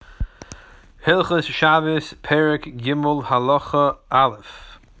Hilchos Shabbos, Perek Gimel Halacha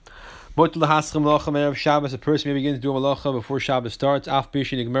Aleph. Motul haschem malacha erev Shabbos. A person may begin to do a malacha before Shabbos starts. Af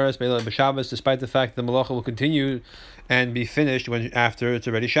bishin igmeres be'ela b'Shabbos, despite the fact that the malacha will continue and be finished when after it's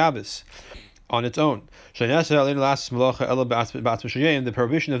already Shabbos on its own. The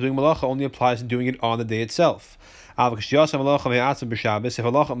prohibition of doing malacha only applies to doing it on the day itself. If a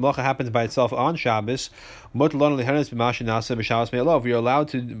malacha happens by itself on Shabbos, we are allowed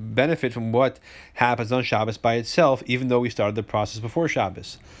to benefit from what happens on Shabbos by itself, even though we started the process before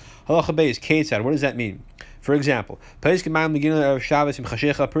Shabbos. Halacha Beis, Ketzad, what does that mean? For example,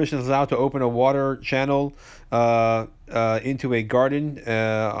 a person is allowed to open a water channel into a garden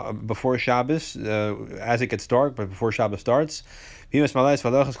before Shabbos, as it gets dark, but before Shabbos starts. And the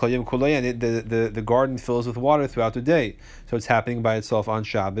garden fills with water throughout the day. So it's happening by itself on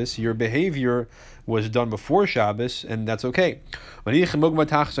Shabbos. Your behavior was done before Shabbos, and that's okay. You're allowed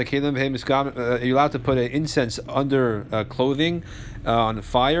to put an incense under clothing on the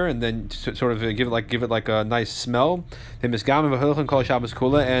fire, and then sort of give it like a nice smell. And the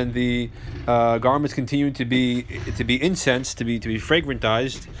garments continue to be incensed, to be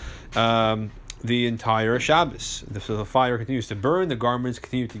fragrantized. The entire Shabbos. So the fire continues to burn, the garments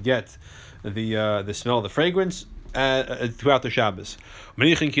continue to get the smell, the fragrance throughout the Shabbos. You're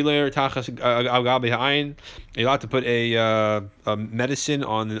allowed to put a medicine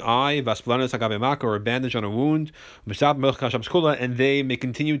on an eye, or a bandage on a wound, and they may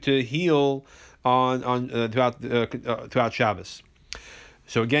continue to heal throughout Shabbos.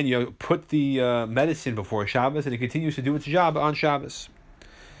 So again, you put the medicine before Shabbos, and it continues to do its job on Shabbos.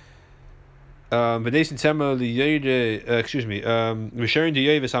 You're allowed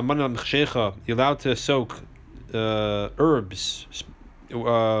to soak herbs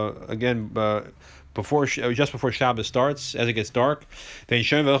just before Shabbos starts, as it gets dark.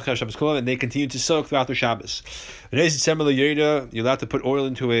 And they continue to soak throughout the Shabbos. You're allowed to put oil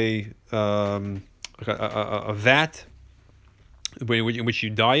into a vat in which you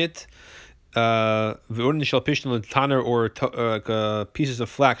dye it. Or pieces of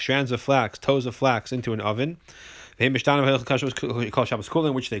flax, strands of flax, toes of flax into an oven, in which they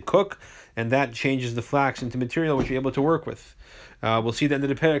cook, and that changes the flax into material which you're able to work with. We'll see at the end of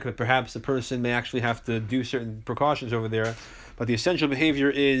the parak, but perhaps the person may actually have to do certain precautions over there, but the essential behavior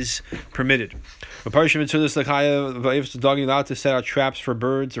is permitted. You're allowed to set out traps for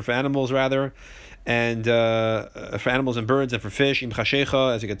birds, or for animals rather, and for animals and birds, and for fish,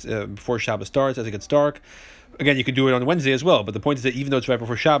 as it gets before Shabbos starts, as it gets dark. Again, you can do it on Wednesday as well, but the point is that even though it's right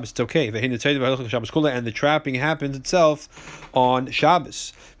before Shabbos, it's okay. And the trapping happens itself on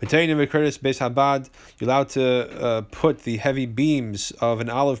Shabbos. You're allowed to put the heavy beams of an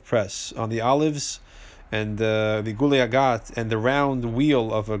olive press on the olives, and the gulei agat, and the round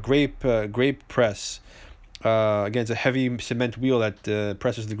wheel of a grape press. Again, it's a heavy cement wheel that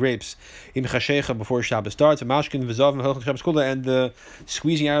presses the grapes. Before Shabbos starts, and the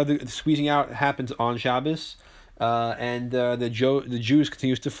squeezing out happens on Shabbos, and the juice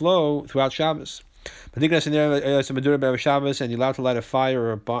continues to flow throughout Shabbos. And you're allowed to light a fire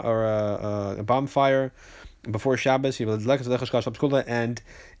or a bonfire before Shabbos, and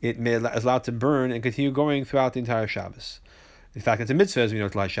it is allowed to burn and continue going throughout the entire Shabbos. In fact, it's a mitzvah, as we know,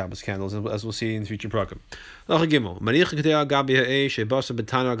 to light Shabbos candles, as we'll see in the future program. You're allowed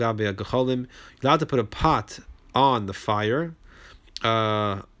to put a pot on the fire,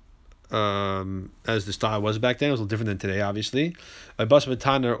 as the style was back then. It was a little different than today, obviously.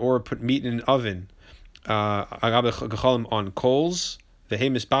 Or put meat in an oven, on coals.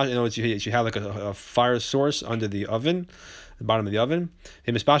 In other words, you have like a fire source under the oven, the bottom of the oven.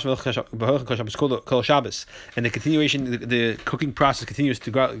 And the continuation, the cooking process continues to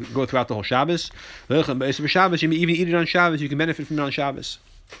go throughout the whole Shabbos. You may even eat it on Shabbos. You can benefit from it on Shabbos.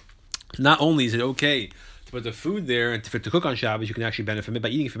 Not only is it okay to put the food there and to cook on Shabbos, you can actually benefit from it by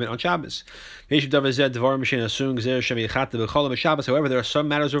eating from it on Shabbos. However, there are some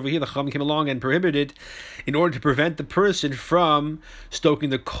matters over here the Chacham came along and prohibited in order to prevent the person from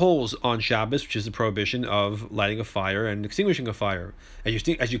stoking the coals on Shabbos, which is the prohibition of lighting a fire and extinguishing a fire. As you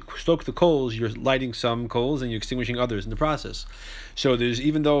stoke the coals, you're lighting some coals and you're extinguishing others in the process. So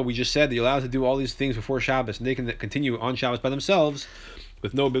even though we just said that you're allowed to do all these things before Shabbos and they can continue on Shabbos by themselves,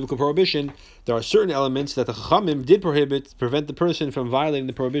 with no biblical prohibition, there are certain elements that the Chachamim did prevent the person from violating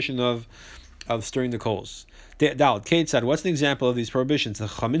the prohibition of stirring the coals. Daled, Kate said, what's an example of these prohibitions the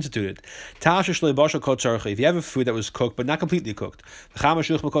Chacham instituted? If you have a food that was cooked but not completely cooked,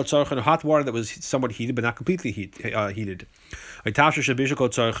 and hot water that was somewhat heated but not completely heated. Or you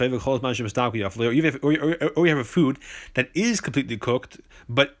have a food that is completely cooked,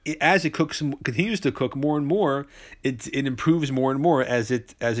 but as it continues to cook more and more, it improves more and more as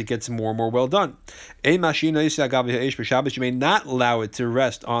it gets more and more well done. You may not allow it to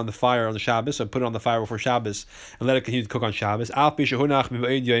rest on the fire on the Shabbos, or put it on the fire before Shabbos and let it continue to cook on Shabbos.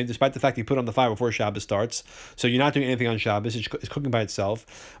 Despite the fact you put it on the fire before Shabbos starts, so you're not doing anything on Shabbos, it's cooking by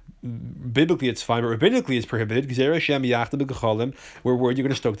itself. Biblically it's fine, but rabbinically it's prohibited. Where you're going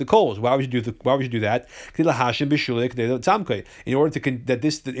to stoke the coals. Why would you do that? In order to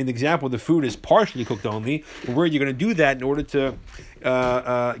in the example, the food is partially cooked only. Where you're going to do that in order to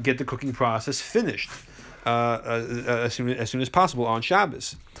get the cooking process finished as soon as possible on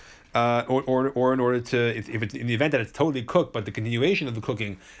Shabbos. Or in order to, if it's in the event that it's totally cooked, but the continuation of the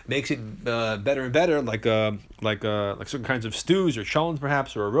cooking makes it better and better, like certain kinds of stews or chalons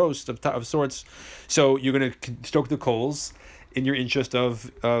perhaps, or a roast of sorts. So you're going to stoke the coals in your interest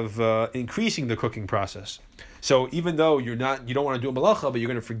of increasing the cooking process. So even though you don't want to do a malacha, but you're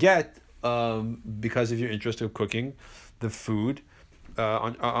going to forget because of your interest of cooking the food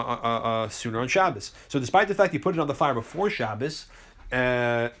sooner on Shabbos. So despite the fact you put it on the fire before Shabbos,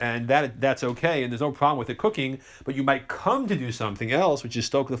 and that's okay, and there's no problem with it cooking, but you might come to do something else, which is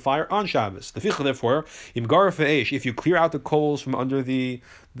stoke the fire on Shabbos. Therefore, if you clear out the coals from under from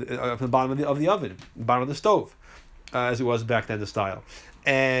the bottom of the oven, the bottom of the stove, as it was back then, the style,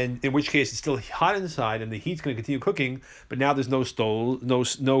 and in which case it's still hot inside, and the heat's going to continue cooking, but now there's no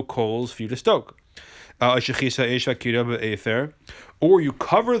coals for you to stoke. Or you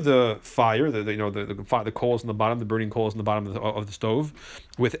cover the fire, the coals in the bottom, the burning coals in the bottom of the stove,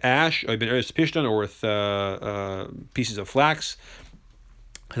 with ash, or with pieces of flax.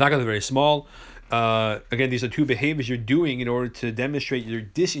 They're very small. Again, these are two behaviors you're doing in order to demonstrate your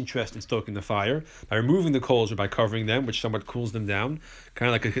disinterest in stoking the fire by removing the coals or by covering them, which somewhat cools them down.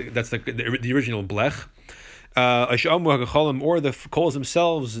 Kind of like that's like the original blech. Or the coals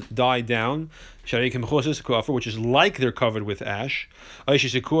themselves die down, which is like they're covered with ash. Or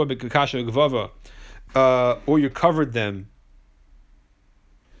you covered them.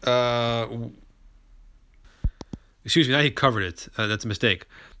 Excuse me, not he covered it. That's a mistake.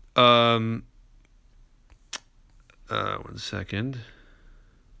 1 second.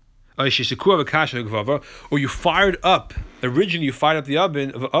 Or you fired up. Originally, you fired up the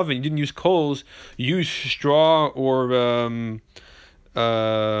oven. You didn't use coals. You used straw or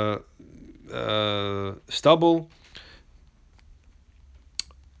stubble.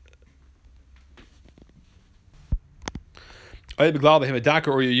 Or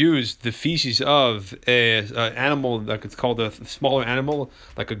you use the feces of an animal, like it's called a smaller animal,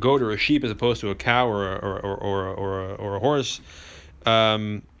 like a goat or a sheep, as opposed to a cow or a horse.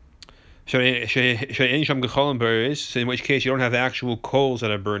 So in which case you don't have actual coals that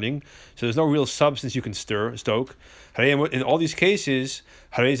are burning, so there's no real substance you can stoke. In all these cases,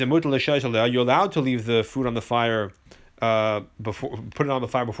 you're allowed to leave the food on the fire put it on the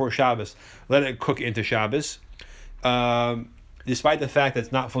fire before Shabbos, let it cook into Shabbos. Despite the fact that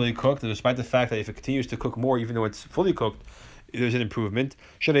it's not fully cooked, and despite the fact that if it continues to cook more, even though it's fully cooked, there's an improvement.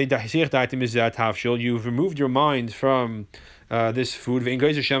 You've removed your mind from this food.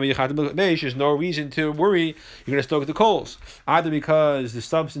 There's no reason to worry you're going to stoke the coals, either because the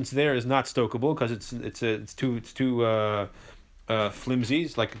substance there is not stokeable because it's too flimsy.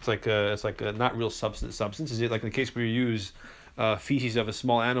 It's like a not real substance. Is it like in the case where you use feces of a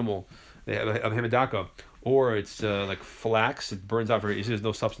small animal, of hemidaka, or it's like flax, it burns out very easily, there's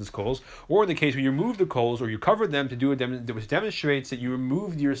no substance coals, or in the case where you remove the coals or you covered them to do which demonstrates that you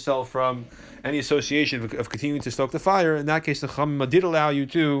removed yourself from any association of continuing to stoke the fire. In that case, the Chacham did allow you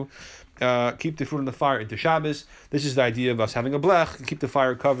to keep the food on the fire into Shabbos. This is the idea of us having a blech, keep the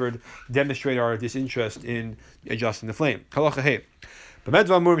fire covered, demonstrate our disinterest in adjusting the flame. Halacha hey. When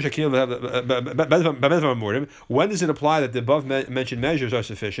does it apply that the above mentioned measures are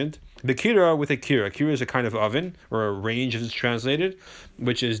sufficient? Bekira with a kira. A kira is a kind of oven, or a range as it's translated,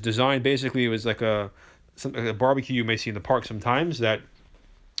 which is designed basically, it was like a barbecue you may see in the park sometimes, that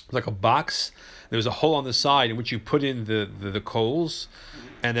like a box. There's a hole on the side in which you put in the coals,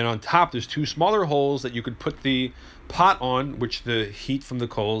 and then on top there's two smaller holes that you could put the pot on, which the heat from the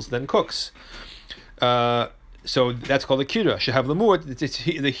coals then cooks. So that's called a kira. Shehav lemut.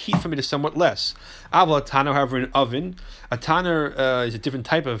 The heat from it is somewhat less. Aval a tanner, however, an oven. A tanner is a different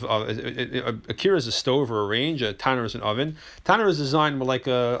type of. A kira is a stove or a range. A tanner is an oven. Tanner is designed more like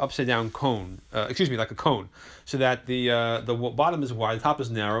a upside down cone. Like a cone, so that the bottom is wide, the top is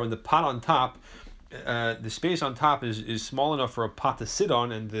narrow, and the pot on top. The space on top is small enough for a pot to sit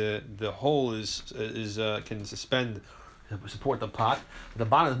on, and the hole can support the pot. The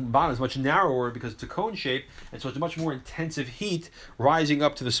bottom is much narrower because it's a cone shape, and so it's a much more intensive heat rising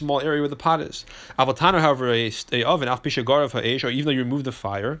up to the small area where the pot is. Avatana, however, a oven, or even though you remove the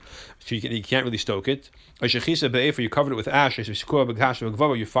fire, so you can't really stoke it. You covered it with ash.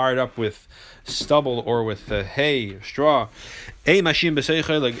 You fire it up with stubble or with hay, straw. You may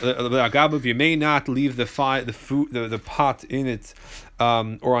not leave the pot in it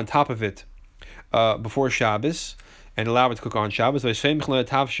or on top of it before Shabbos, and allow it to cook on Shabbos. Nor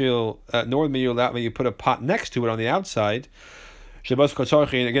may you put a pot next to it on the outside. And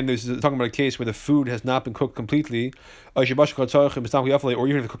again, this is talking about a case where the food has not been cooked completely, or even if it's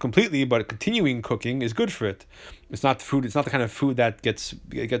cooked completely, but continuing cooking is good for it. It's not food. It's not the kind of food that gets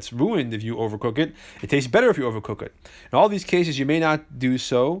ruined if you overcook it. It tastes better if you overcook it. In all these cases, you may not do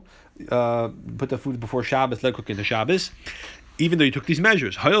so. Put the food before Shabbos, let it cook into Shabbos, even though you took these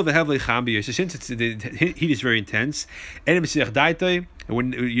measures. Since the heat is very intense,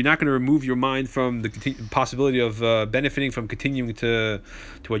 when you're not going to remove your mind from the possibility of benefiting from continuing to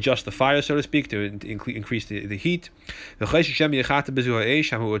adjust the fire, so to speak, to increase the heat. We're worried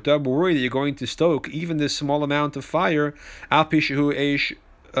that you're going to stoke even this small amount of fire,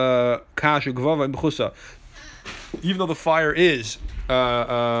 even though the fire is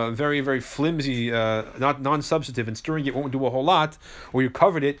very, very flimsy, not non-substantive, and stirring it won't do a whole lot, or you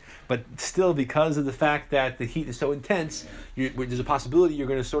covered it, but still, because of the fact that the heat is so intense, there's a possibility you're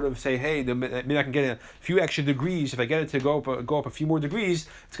going to sort of say, hey, maybe I can get a few extra degrees. If I get it to go up a few more degrees,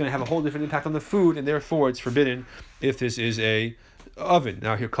 it's going to have a whole different impact on the food, and therefore it's forbidden if this is a oven.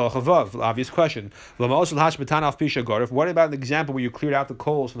 Now here, kol chavav, obvious question. What about an example where you cleared out the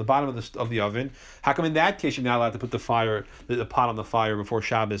coals from the bottom of the oven? How come in that case you're not allowed to put the pot on the fire before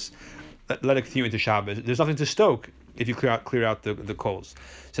Shabbos? Let it continue into Shabbos. There's nothing to stoke if you clear out the coals.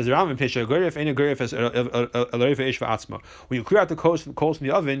 Says the Rambam, when you clear out the coals from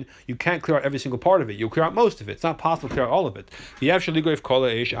the oven, you can't clear out every single part of it. You clear out most of it. It's not possible to clear out all of it. It's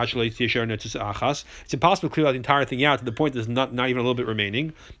impossible to clear out the entire thing out to the point there's not even a little bit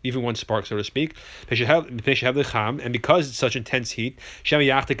remaining, even one spark, so to speak. And because it's such intense heat,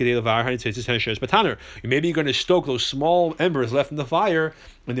 maybe you're going to stoke those small embers left in the fire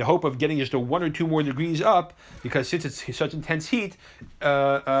in the hope of getting just 1 or 2 more degrees up, because since it's such intense heat,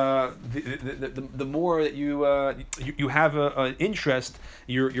 the more that you have an interest,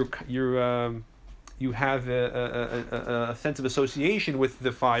 you have a sense of association with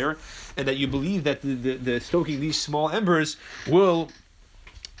the fire, and that you believe that the stoking these small embers will.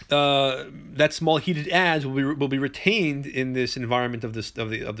 That small heated adds will be retained in this environment of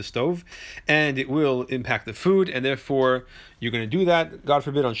the stove, and it will impact the food, and therefore you're going to do that, God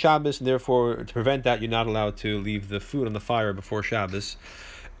forbid, on Shabbos, and therefore to prevent that, you're not allowed to leave the food on the fire before Shabbos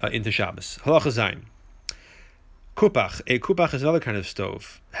into Shabbos. Halacha Zayin. Kupach. A kupach is another kind of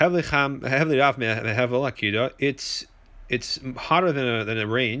stove. It's hotter than a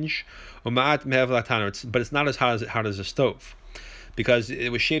range, but it's not as hot as a stove, because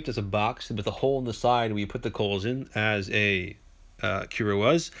it was shaped as a box with a hole in the side where you put the coals in, as a kira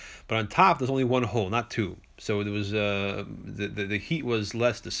was, but on top there's only one hole, not two. So there was the heat was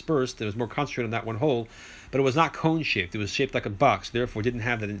less dispersed. It was more concentrated on that one hole, but it was not cone shaped. It was shaped like a box. Therefore, it didn't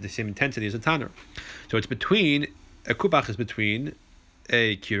have the same intensity as a tanner. So it's between a kupach is between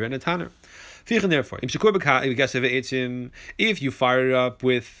a kira and a tanner. Therefore, if you fire it up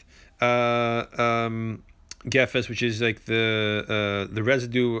with gefes, which is like the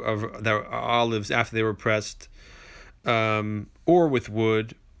residue of the olives after they were pressed, or with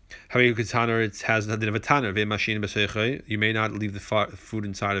wood. It has the din of a tanner. You may not leave the food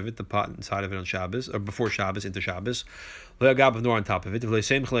inside of it, the pot inside of it on Shabbos, or before Shabbos into Shabbos. Nor on top of it.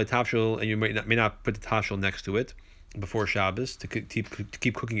 And you may not put the tashel next to it before Shabbos to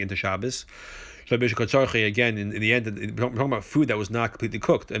keep cooking into Shabbos. So again, in the end, we're talking about food that was not completely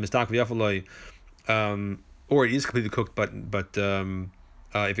cooked. Or it is completely cooked, but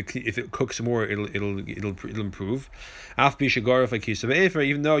If it cooks more, it'll improve.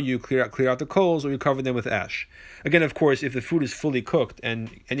 Even though you clear out the coals or you cover them with ash. Again, of course, if the food is fully cooked and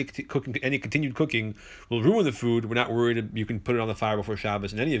any continued cooking will ruin the food, we're not worried. You can put it on the fire before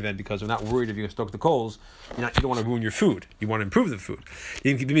Shabbos in any event because we're not worried if you stoke the coals. You don't want to ruin your food. You want to improve the food.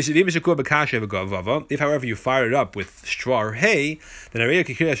 If, however, you fire it up with straw or hay, then in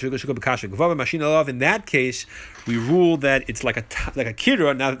that case we rule that it's like a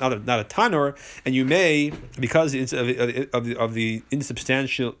kira, not a tanur, and you may, because of the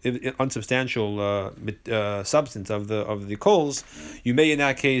unsubstantial substance of the coals, you may in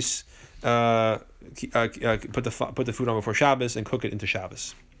that case put the food on before Shabbos and cook it into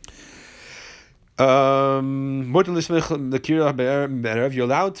Shabbos. You're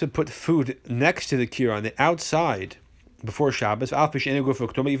allowed to put food next to the kira on the outside before Shabbos,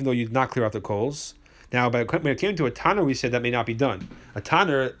 even though you did not clear out the coals. Now, when it came to a tanner, we said that may not be done. A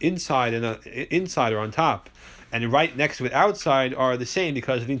tanner inside or on top, and right next to it outside are the same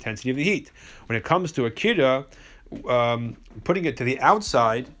because of the intensity of the heat. When it comes to a kira, putting it to the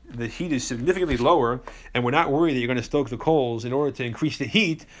outside, the heat is significantly lower, and we're not worried that you're going to stoke the coals in order to increase the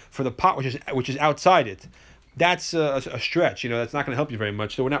heat for the pot which is outside it. That's a stretch, that's not going to help you very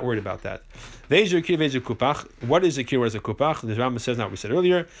much, so we're not worried about that. What is a kira, what is a kupach? The Rambam says now what we said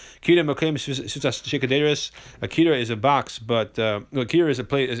earlier. A kira is a box, but a kira is a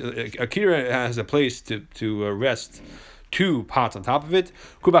place. A kira has a place to rest two pots on top of it.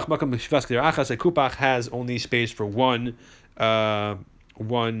 A kupach has only space for one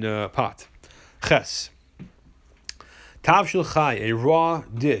pot. Ches. Tavshil chai, a raw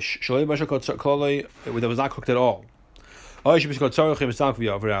dish, that was not cooked at all, or is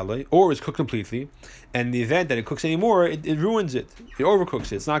cooked completely, and in the event that it cooks anymore, it ruins it. It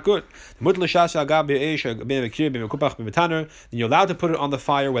overcooks it. It's not good. Then you're allowed to put it on the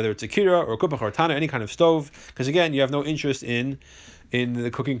fire, whether it's a kira or a kupach or a tana, any kind of stove, because again, you have no interest in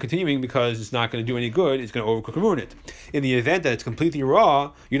the cooking continuing because it's not going to do any good. It's going to overcook and ruin it. In the event that it's completely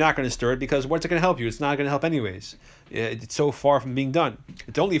raw, you're not going to stir it because what's it going to help you? It's not going to help anyways. It's so far from being done.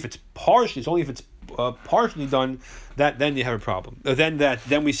 It's only if it's partially done that then you have a problem.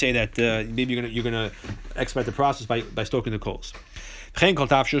 Then we say that maybe you're going to expedite the process by stoking the coals. Any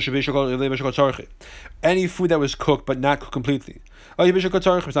food that was cooked but not cooked completely, or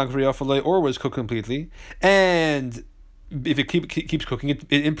was cooked completely, and if it keeps cooking, it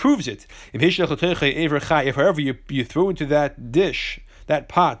improves it. If however you throw into that dish, that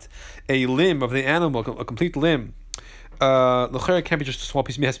pot, a limb of the animal, a complete limb, it can't be just a small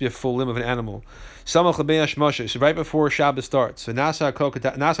piece. It has to be a full limb of an animal. So right before Shabbos starts, so then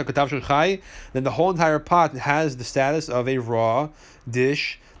the whole entire pot has the status of a raw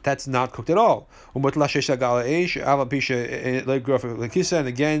dish that's not cooked at all. And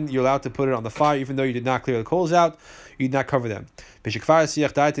again, you're allowed to put it on the fire, even though you did not clear the coals out. You did not cover them. Because of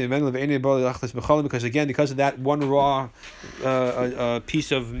that one raw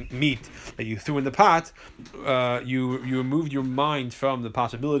piece of meat that you threw in the pot, you removed your mind from the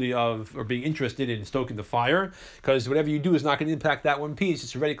possibility of or being interested in stoking the fire, because whatever you do is not going to impact that one piece.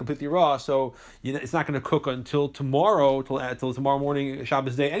 It's already completely raw, so it's not going to cook until tomorrow, till tomorrow morning,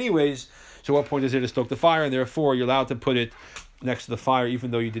 Shabbos day anyways. So what point is there to stoke the fire? And therefore you're allowed to put it next to the fire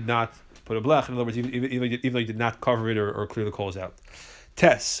even though you did not put a blech. In other words, even though you did not cover it or clear the coals out.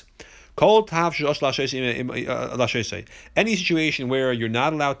 Tess. Any situation where you're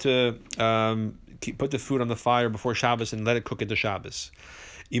not allowed to put the food on the fire before Shabbos and let it cook into Shabbos.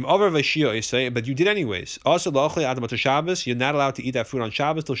 But you did anyways. Also, you're not allowed to eat that food on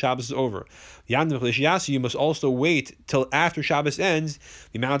Shabbos till Shabbos is over. You must also wait till after Shabbos ends,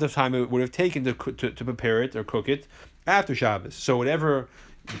 the amount of time it would have taken to prepare it or cook it after Shabbos. So whatever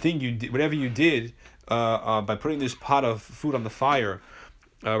you did by putting this pot of food on the fire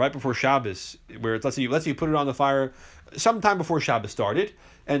right before Shabbos, where let's say you put it on the fire sometime before Shabbos started,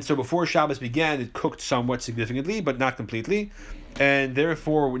 and so before Shabbos began, it cooked somewhat significantly, but not completely. And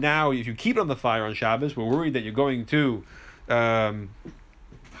therefore, now if you keep it on the fire on Shabbos, we're worried that you're going to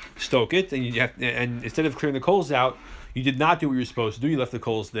stoke it, and instead of clearing the coals out, you did not do what you were supposed to do. You left the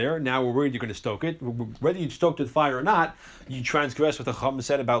coals there. Now we're worried you're going to stoke it. Whether you stoked the fire or not, you transgress what the Chacham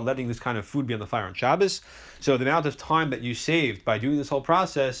said about letting this kind of food be on the fire on Shabbos. So the amount of time that you saved by doing this whole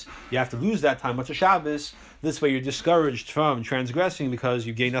process, you have to lose that time. What's a Shabbos? This way you're discouraged from transgressing because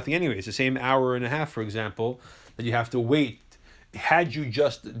you gain nothing anyways. The same hour and a half, for example, that you have to wait. Had you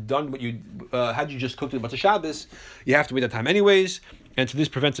just cooked it a bunch of Shabbos, you have to wait that time anyways, and so this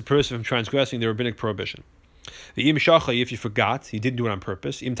prevents a person from transgressing the rabbinic prohibition. The im shachai, if you forgot, he didn't do it on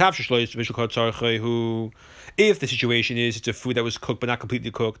purpose. Im tavshish lo yishvishul kol tzarchai who, if the situation is it's a food that was cooked but not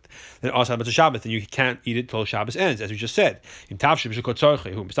completely cooked, then also about the Shabbos, then you can't eat it till Shabbos ends, as we just said. Im tavshish v'shul kol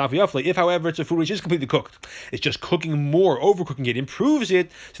tzarchai who, if however it's a food which is completely cooked, it's just cooking more, overcooking it, improves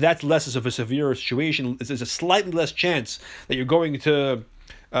it, so that's less of a severe situation. There's a slightly less chance that you're going to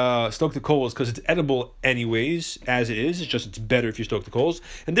stoke the coals because it's edible anyways as it is. It's just it's better if you stoke the coals,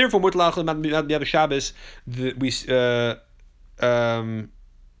 and therefore Shabbos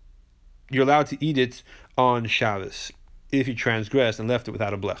you're allowed to eat it on Shabbos if you transgressed and left it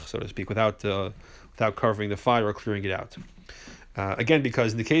without a blech, so to speak, without covering the fire or clearing it out. Again,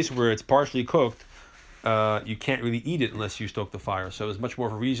 because in the case where it's partially cooked, you can't really eat it unless you stoke the fire. So there's much more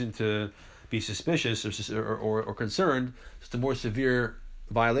of a reason to be suspicious or concerned. It's the more severe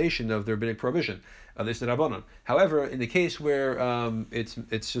violation of the rabbinic prohibition, at least the Rabbanon. However, in the case where it's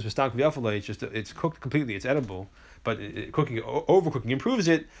just mistak v'yafalei, it's cooked completely, it's edible, but overcooking improves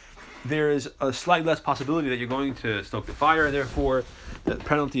it, there is a slight less possibility that you're going to stoke the fire, and therefore the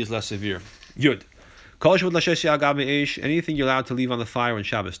penalty is less severe. Yud. Anything you're allowed to leave on the fire when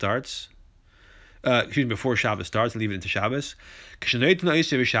Shabbos starts. Before Shabbos starts, leave it into Shabbos. If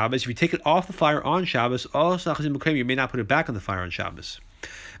you take it off the fire on Shabbos, you may not put it back on the fire on Shabbos.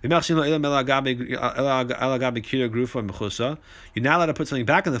 You're not allowed to put something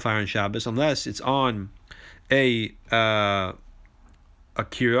back on the fire on Shabbos unless it's on a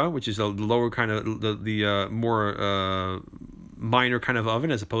kira, which is the lower kind of the more minor kind of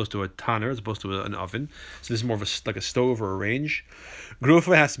oven, as opposed to a tanner, as opposed to an oven. So this is more of like a stove or a range.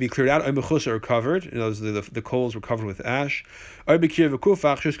 Grufa has to be cleared out, or covered. The coals were covered with ash. Or it's a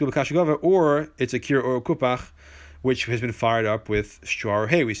kira or a kupach, which has been fired up with straw or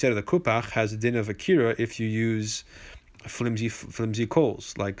hay. We said the kupach has a din of a kira if you use flimsy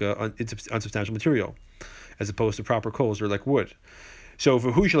coals, like unsubstantial material, as opposed to proper coals or like wood. So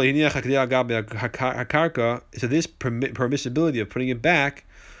for so this permissibility of putting it back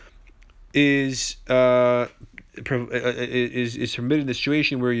is permitted in the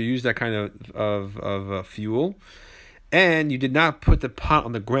situation where you use that kind of fuel, and you did not put the pot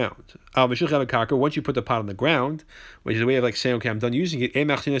on the ground. Once you put the pot on the ground, which is a way of like saying, okay, I'm done using it,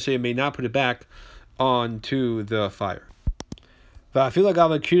 so you may not put it back onto the fire.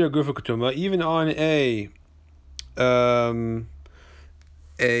 Even on a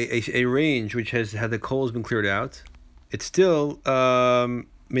range which has had the coals been cleared out, it still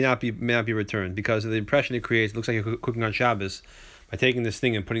may not be returned because of the impression it creates. It looks like you're cooking on Shabbos by taking this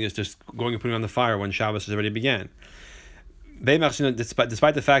thing and putting it on the fire when Shabbos has already began. Despite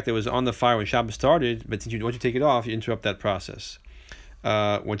the fact that it was on the fire when Shabbos started, but once you take it off, you interrupt that process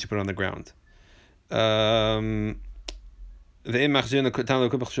once you put it on the ground.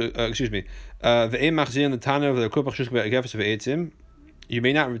 You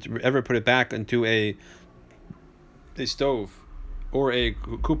may not ever put it back into a stove or a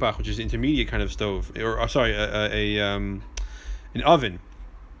kupach, which is an intermediate kind of stove, or an oven,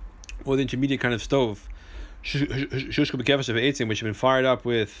 or the intermediate kind of stove, which have been fired up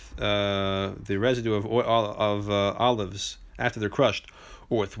with the residue of olives after they're crushed,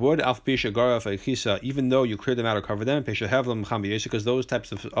 or with wood, even though you clear them out or cover them, because those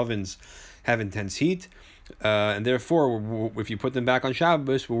types of ovens have intense heat. And therefore, if you put them back on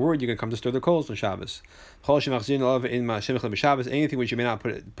Shabbos, we're worried you're going to come to stir the coals on Shabbos. Anything which you may not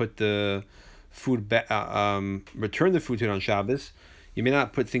put the food back, return the food to it on Shabbos, you may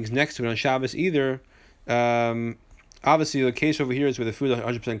not put things next to it on Shabbos either. Obviously, the case over here is where the food is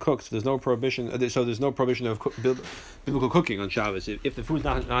 100% cooked, so there's no prohibition. There's no prohibition of biblical cooking on Shabbos. If the food's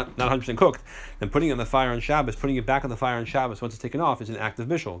not 100% cooked, then putting it on the fire on Shabbos, putting it back on the fire on Shabbos once it's taken off is an act of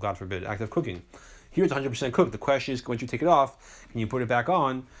bishul, God forbid, act of cooking. Here it's 100% cooked. The question is, once you take it off, can you put it back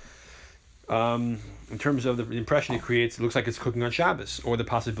on? In terms of the impression it creates, it looks like it's cooking on Shabbos, or the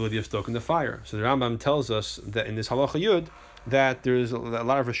possibility of stoking the fire. So the Rambam tells us that in this halacha yud, that there's a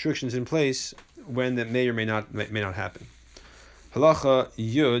lot of restrictions in place when that may or may not happen. Halacha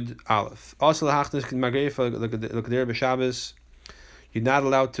yud aleph. Also lahachnis magrefa l'kader b'Shabbos. You're not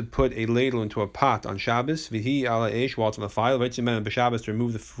allowed to put a ladle into a pot on Shabbos. V'hi ala eish, while it's on the fire. B'Shabbos, to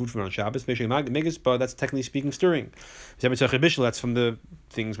remove the food from it on Shabbos. But that's technically speaking stirring. That's from the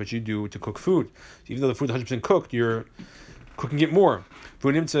things which you do to cook food. So even though the food is 100% cooked, you're cooking it more.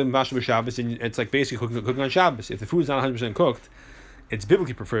 And it's like basically cooking on Shabbos. If the food is not 100% cooked, it's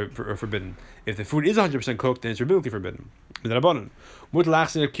biblically forbidden. If the food is 100% cooked, then it's biblically forbidden. You're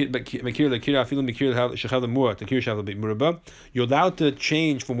allowed to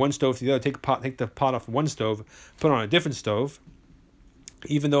change from one stove to the other. Take the pot off one stove, put it on a different stove,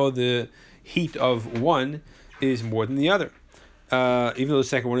 even though the heat of one is more than the other. Even though the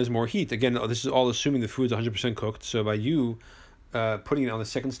second one is more heat. Again, this is all assuming the food is 100% cooked. So by you putting it on the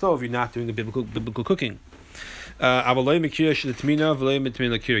second stove, you're not doing the biblical cooking. You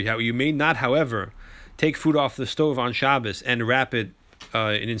may not, however, take food off the stove on Shabbos and wrap it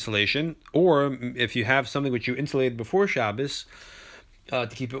in insulation, or if you have something which you insulated before Shabbos to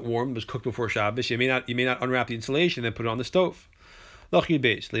keep it warm, was cooked before Shabbos, you may not unwrap the insulation and put it on the stove. A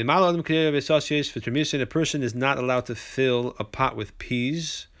person is not allowed to fill a pot with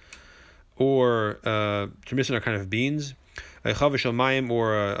peas, or termisin are kind of beans, a chavish al mayim,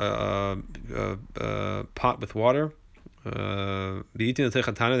 or a pot with water. Then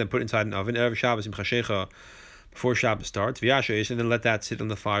put inside an oven. Erev Shabbos im chashecha, before Shabbos starts. And then let that sit on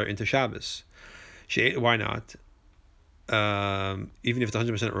the fire into Shabbos. Why not? Even if it's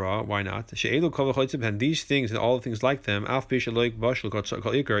 100% raw, why not? And these things and all the things like them, even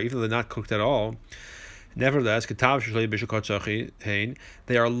though they're not cooked at all, nevertheless, they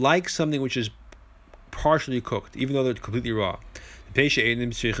are like something which is partially cooked, even though they're completely raw.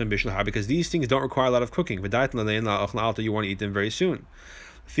 Because these things don't require a lot of cooking. You want to eat them very soon.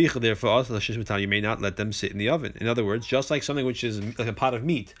 Therefore, you may not let them sit in the oven. In other words, just like something which is like a pot of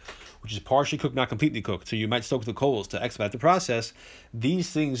meat, which is partially cooked, not completely cooked, so you might stoke the coals to expedite the process.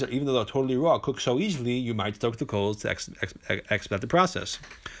 These things, even though they're totally raw, cook so easily, you might stoke the coals to expedite the process.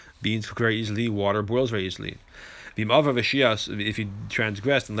 Beans cook very easily, water boils very easily. If you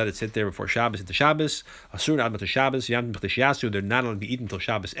transgress and let it sit there before Shabbos into Shabbos, they're not allowed to be eaten until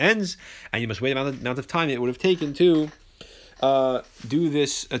Shabbos ends, and you must wait the amount of time it would have taken to do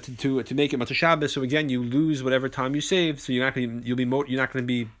this to make it Matzah Shabbos. So again, you lose whatever time you save. So you're not going to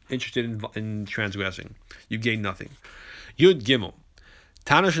be interested in transgressing. You gain nothing. Yud Gimel.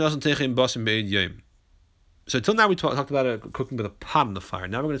 So until now we talked about cooking with a pot on the fire.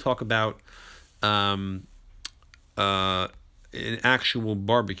 Now we're going to talk about an actual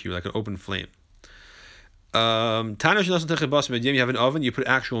barbecue, like an open flame. You have an oven, you put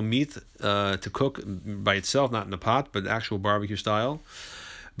actual meat to cook by itself, not in a pot, but actual barbecue style,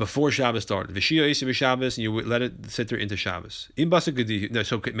 before Shabbos started. And you let it sit there into Shabbos.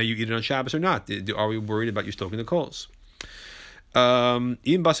 So may you eat it on Shabbos or not? Are we worried about you stoking the coals? If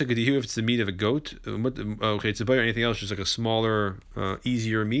it's the meat of a goat, or anything else, just like a smaller,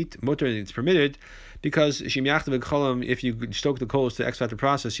 easier meat, it's permitted, because if you stoke the coals to expedite the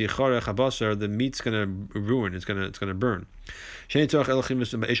process, the meat's going to ruin. It's going to burn.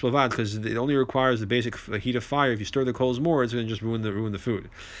 Because it only requires the basic heat of fire. If you stir the coals more, it's going to just ruin the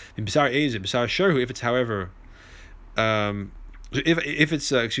food. If it's, however, if it's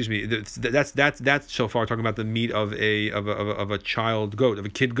that's so far talking about the meat of a child goat, of a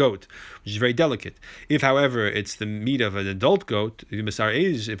kid goat, which is very delicate. If, however, it's the meat of an adult goat, if it's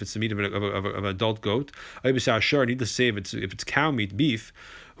the meat of an adult goat, needless to say, if it's cow meat, beef,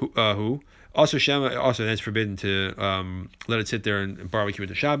 also then it's forbidden to let it sit there and barbecue with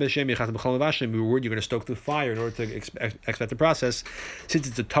the Shabbos. You're going to stoke the fire in order to expedite the process. Since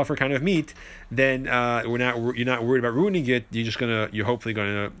it's a tougher kind of meat, then you're not worried about ruining it. You're hopefully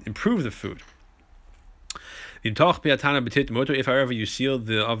going to improve the food. If, however, you seal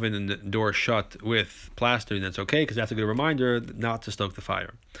the oven and the door shut with plaster, that's okay, because that's a good reminder not to stoke the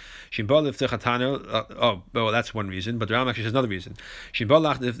fire. That's one reason, but the Ram actually says another reason. If you can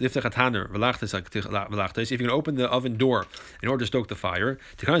open the oven door in order to stoke the fire,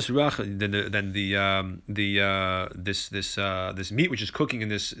 then this meat which is cooking in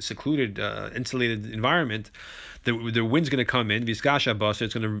this secluded, insulated environment, the wind's going to come in. It's going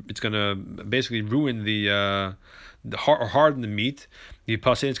to basically ruin the harden the meat. The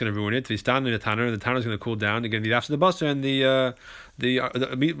pasay, it's going to ruin it. The tanner is going to cool down. Again, the after the buster, and the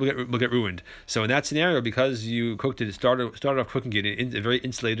meat will get ruined. So in that scenario, because you cooked it, started off cooking it in a very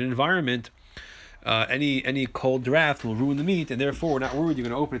insulated environment, any cold draft will ruin the meat, and therefore we're not worried you're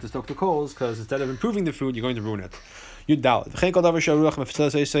going to open it to stoke the coals, because instead of improving the food, you're going to ruin it.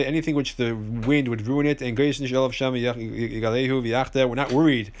 Anything which the wind would ruin it, and we're not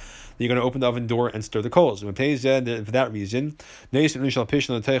worried you're going to open the oven door and stir the coals. And for that reason, that's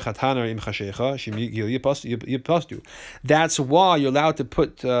why you're allowed to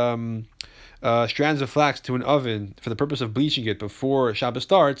put strands of flax to an oven for the purpose of bleaching it before Shabbos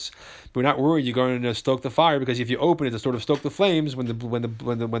starts. But we're not worried you're going to stoke the fire, because if you open it to sort of stoke the flames when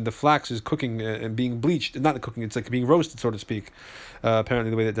the flax is cooking and being bleached, not cooking, it's like being roasted, so to speak.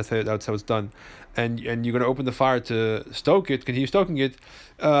 Apparently, the way that's how it's done, and you're going to open the fire to stoke it, continue stoking it,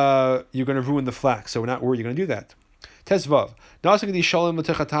 you're going to ruin the flax. So we're not worried you're going to do that. Tesvav. If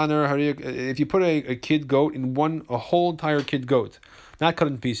you put a kid goat in a whole entire kid goat, not cut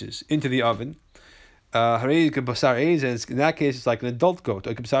in pieces, into the oven, in that case, it's like an adult goat,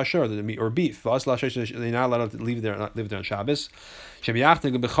 like or beef. You're not allowed to live there on Shabbos.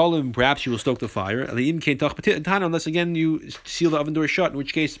 Perhaps you will stoke the fire. Unless again you seal the oven door shut, in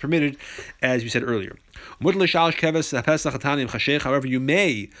which case it's permitted, as we said earlier. However, you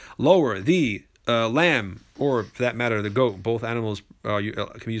may lower the lamb, or for that matter, the goat, both animals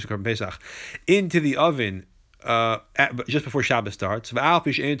can be used for Korban Pesach, into the oven just before Shabbos starts.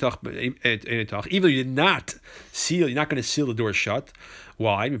 Even though you did not seal, you're not going to seal the door shut.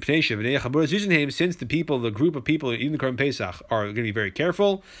 Why? Since the group of people eating the Korban Pesach are going to be very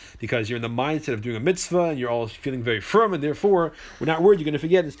careful, because you're in the mindset of doing a mitzvah and you're all feeling very firm, and therefore we're not worried you're going to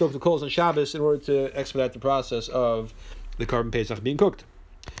forget and stoke the coals on Shabbos in order to expedite the process of the Korban Pesach being cooked.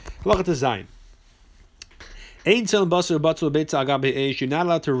 Halacha Zayin. You're not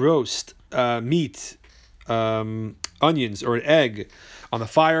allowed to roast meat, onions, or an egg on the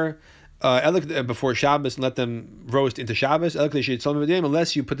fire before Shabbos and let them roast into Shabbos,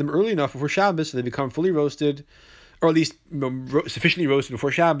 unless you put them early enough before Shabbos so they become fully roasted, or at least sufficiently roasted before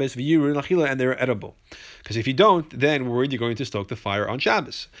Shabbos, and they're edible. Because if you don't, then we're worried you're going to stoke the fire on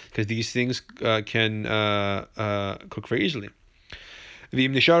Shabbos, because these things can cook very easily.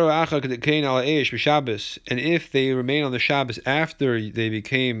 And if they remain on the Shabbos after they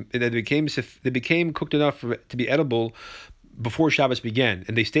became cooked enough to be edible before Shabbos began,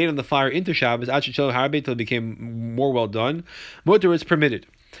 and they stayed on the fire into Shabbos until it became more well done, mutter is permitted.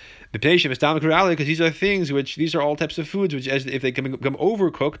 Because these are all types of foods which, if they become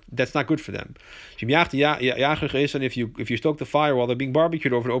overcooked, that's not good for them. If you stoke the fire while they're being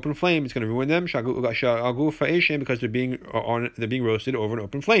barbecued over an open flame, it's going to ruin them because they're being roasted over an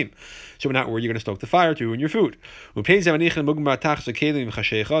open flame. So we're not worried you're going to stoke the fire to ruin your food. This is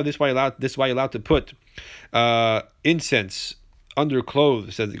why you're allowed to put incense under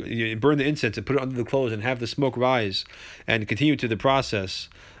clothes. You burn the incense and put it under the clothes and have the smoke rise and continue to the process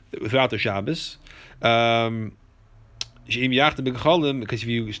throughout the Shabbos. Because if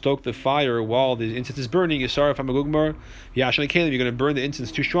you stoke the fire while the incense is burning, you're going to burn the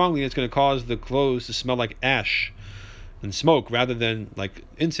incense too strongly, and it's going to cause the clothes to smell like ash and smoke rather than like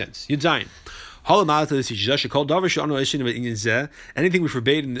incense. Yud Zayin. Anything we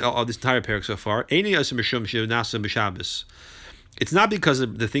forbade in this entire parak so far, it's not because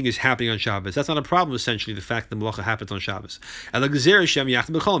the thing is happening on Shabbos. That's not a problem, essentially, the fact that the malacha happens on Shabbos. The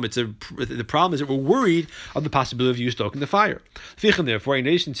problem is that we're worried of the possibility of you stoking the fire. Therefore,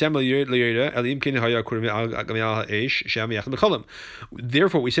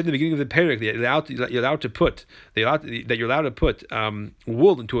 we said in the beginning of the parak that you're allowed to put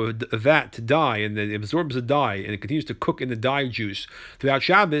wool into a vat to dye, and it absorbs the dye, and it continues to cook in the dye juice throughout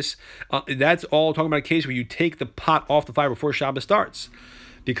Shabbos. That's all talking about a case where you take the pot off the fire before Shabbos starts,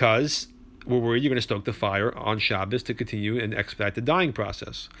 because we're worried you're going to stoke the fire on Shabbos to continue and expedite the dyeing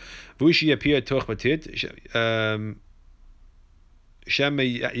process.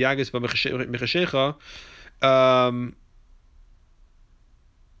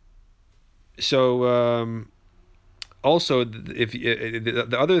 Also, if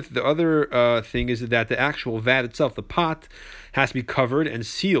the other thing is that the actual vat itself, the pot, has to be covered and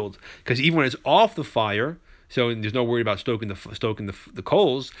sealed, because even when it's off the fire, so there's no worry about stoking the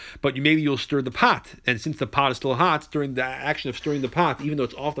coals, but maybe you'll stir the pot, and since the pot is still hot, during the action of stirring the pot, even though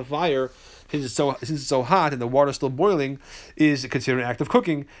it's off the fire, since it's so hot and the water's still boiling, is considered an act of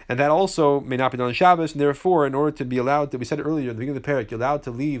cooking, and that also may not be done on Shabbos. And therefore, in order to be allowed, we said earlier at the beginning of the parak, you're allowed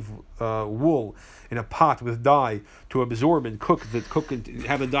to leave wool in a pot with dye to absorb and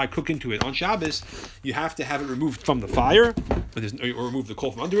have the dye cook into it on Shabbos. You have to have it removed from the fire, or remove the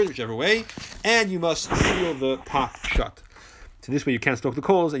coal from under it, whichever way, and you must seal the pot shut. So this way you can't stoke the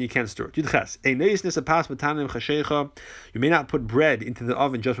coals and you can't stir it. You may not put bread into the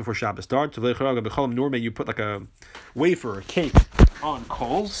oven just before Shabbos starts, nor may you put like a wafer or cake on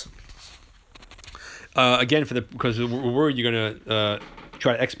coals. Again, because we're worried you're going to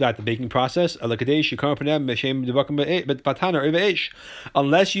try to expedite the baking process. Unless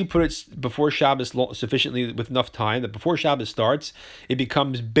you put it before Shabbos sufficiently with enough time that before Shabbos starts, it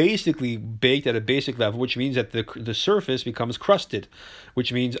becomes basically baked at a basic level, which means that the surface becomes crusted,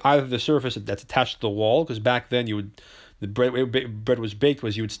 which means either the surface that's attached to the wall, because back then the bread was baked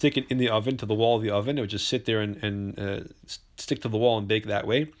was you would stick it in the oven to the wall of the oven. It would just sit there and stick to the wall and bake that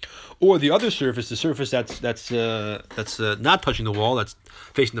way, or the other surface, the surface that's not touching the wall, that's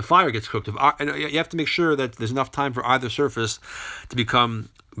facing the fire, gets cooked. And you have to make sure that there's enough time for either surface to become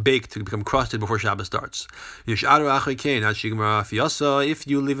baked to become crusted before Shabbos starts. If you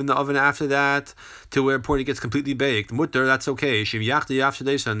leave in the oven after that to where point it gets completely baked, mutter, that's okay. Then you're not going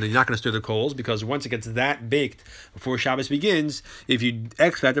to stir the coals, because once it gets that baked before Shabbos begins, if you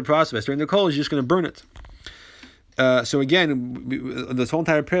expat the process by stirring the coals, you're just going to burn it. So again, this whole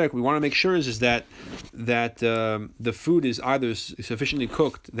entire parak, we want to make sure is that the food is either sufficiently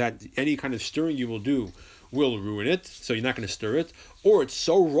cooked that any kind of stirring you will do will ruin it, so you're not going to stir it, or it's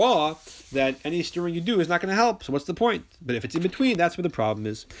so raw that any stirring you do is not going to help. So what's the point? But if it's in between, that's where the problem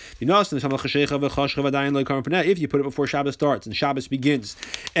is. If you put it before Shabbos starts and Shabbos begins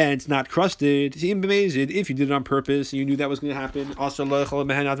and it's not crusted, if you did it on purpose and you knew that was going to happen, also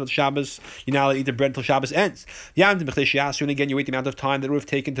Shabbos, you're not allowed to eat the bread until Shabbos ends. And again, you wait the amount of time that it would have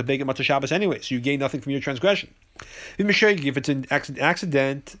taken to bake it until Shabbos anyway, so you gain nothing from your transgression. If it's an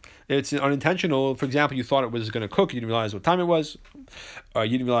accident, it's unintentional. For example, you thought it was going to cook, you didn't realize what time it was, you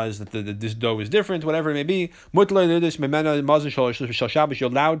didn't realize that this dough is different, whatever it may be. You're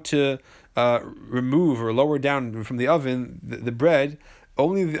allowed to remove or lower down from the oven the bread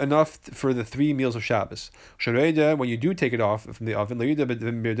only enough for the 3 meals of Shabbos. When you do take it off from the oven,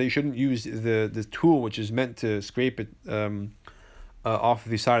 you shouldn't use the tool which is meant to scrape it off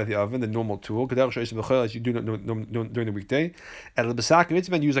the side of the oven, the normal tool, as you do during the weekday. It's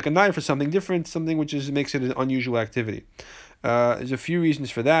been used like a knife or something different, something which makes it an unusual activity. There's a few reasons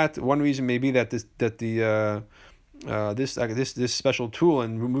for that. One reason may be that this special tool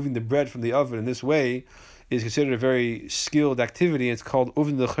and removing the bread from the oven in this way is considered a very skilled activity. It's called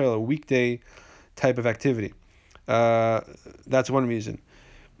oven d'chel, a weekday type of activity. That's one reason.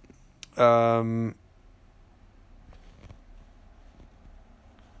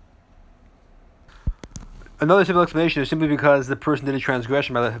 Another simple explanation is simply because the person did a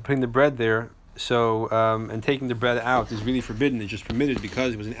transgression by putting the bread there. So, and taking the bread out is really forbidden. It's just permitted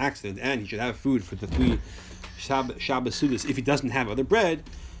because it was an accident, and he should have food for the 3 Shabbos Sudas if he doesn't have other bread.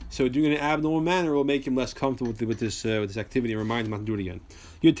 So doing it in an abnormal manner will make him less comfortable with this activity and remind him not to do it again.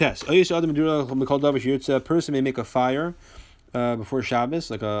 Your test. A person may make a fire before Shabbos,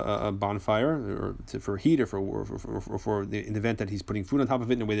 like a bonfire, or for heat, or for the, in the event that he's putting food on top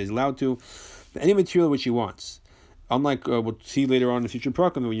of it in a way that he's allowed to. Any material which he wants. Unlike we'll see later on in the future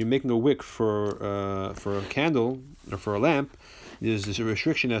program, when you're making a wick for a candle or for a lamp, there's a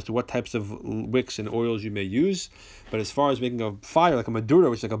restriction as to what types of wicks and oils you may use. But as far as making a fire like a madura,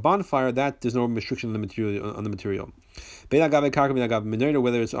 which is like a bonfire, that there's no restriction on the material. Whether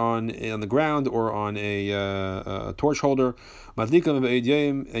it's on the ground or on a torch holder,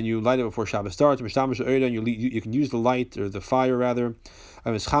 and you light it before Shabbos starts, and you can use the light or the fire rather.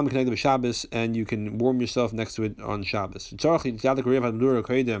 And you can warm yourself next to it on Shabbos.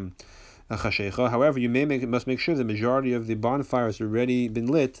 However, you must make sure the majority of the bonfire has already been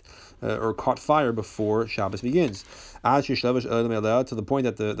lit or caught fire before Shabbos begins. To the point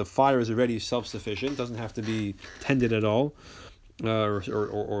that the fire is already self-sufficient, doesn't have to be tended at all, or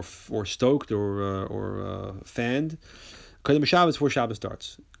stoked or fanned. Shabbos before Shabbos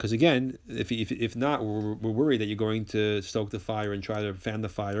starts, because again, if not, we're worried that you're going to stoke the fire and try to fan the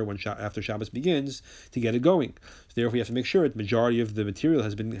fire after Shabbos begins to get it going. So therefore, you have to make sure that the majority of the material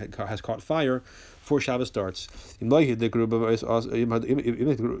has caught fire before Shabbos starts. If,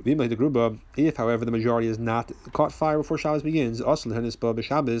 however, the majority has not caught fire before Shabbos begins, you're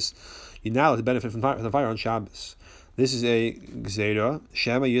now allowed to benefit from the fire on Shabbos. This is a gzeira.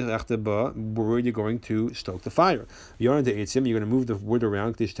 Shema yichachta where you're going to stoke the fire. You're going to move the wood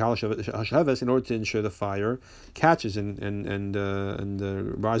around in order to ensure the fire catches and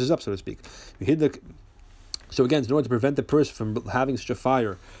rises up, so to speak. So again, in order to prevent the person from having such a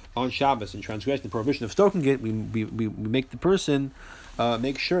fire on Shabbos and transgressing the prohibition of stoking it, we make the person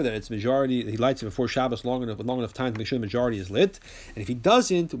make sure that it's majority. He lights it before Shabbos long enough time to make sure the majority is lit. And if he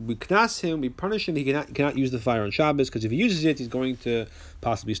doesn't, we knas him, we punish him. He cannot use the fire on Shabbos, because if he uses it, he's going to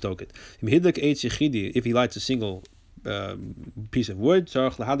possibly stoke it. If he lights a single piece of wood,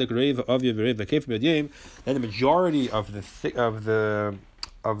 then the majority of the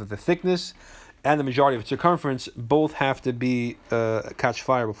thickness and the majority of its circumference both have to be catch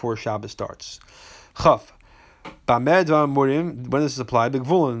fire before Shabbos starts. Chaf. When this is applied,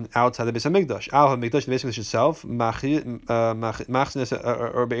 outside the Beis Hamikdash, the Beis Hamikdash itself,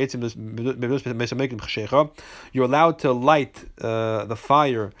 you're allowed to light the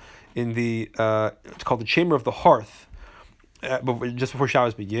fire in the it's called the chamber of the hearth just before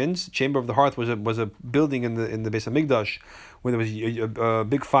Shabbos begins. Chamber of the Hearth was a building in the Beis Hamikdash, where there was a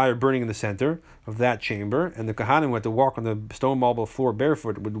big fire burning in the center of that chamber, and the Kohanim who had to walk on the stone marble floor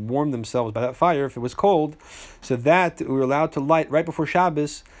barefoot would warm themselves by that fire if it was cold, so that we were allowed to light right before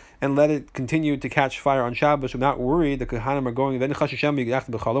Shabbos and let it continue to catch fire on Shabbos. We're not worried the Kohanim are going. We're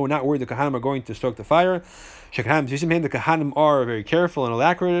not worried the Kohanim are going to stoke the fire. The Kohanim are very careful and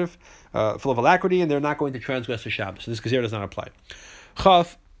full of alacrity, and they're not going to transgress the Shabbos. So this Gezerah does not apply.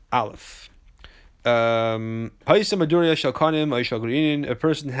 Chaf Aleph. A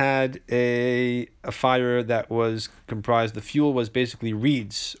person had a fire that was comprised. The fuel was basically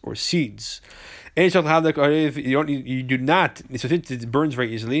reeds or seeds. You do not. So since it burns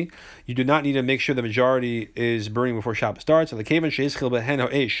very easily, you do not need to make sure the majority is burning before Shabbos starts. As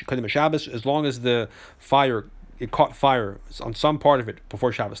long as the fire, it caught fire on some part of it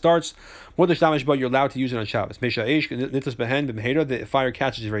before Shabbos starts, but you're allowed to use it on Shabbos. The fire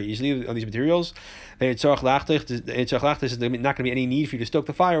catches very easily on these materials. There's not going to be any need for you to stoke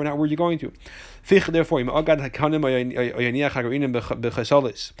the fire. We're not where you're going to. Therefore,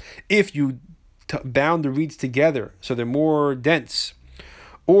 if you bound the reeds together so they're more dense,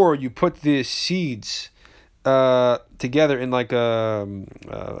 or you put the seeds together in like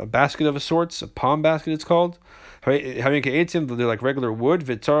a basket of a sorts, a palm basket it's called. They're like regular wood,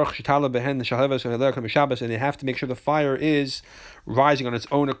 and they have to make sure the fire is rising on its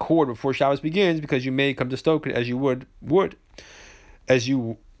own accord before Shabbos begins, because you may come to stoke it as you would, as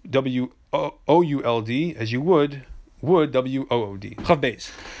you would, as you would wood. Chav Beis.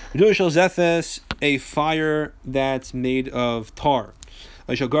 A fire that's made of tar.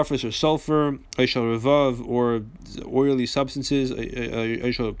 Aishal Garfus or sulfur. Aishal Revav or oily substances.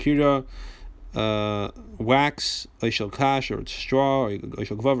 Aishal Kira, wax. Aishal Kash or straw.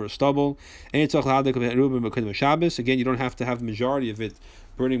 Aishal Gvav or stubble. Again, you don't have to have the majority of it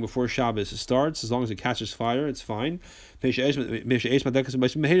burning before Shabbos starts. As long as it catches fire, it's fine.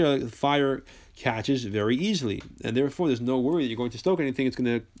 Fire catches very easily, and therefore there's no worry that you're going to stoke anything. It's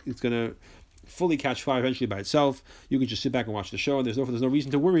gonna fully catch fire eventually by itself. You can just sit back and watch the show, and there's no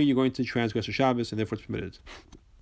reason to worry you're going to transgress your Shabbos, and therefore it's permitted.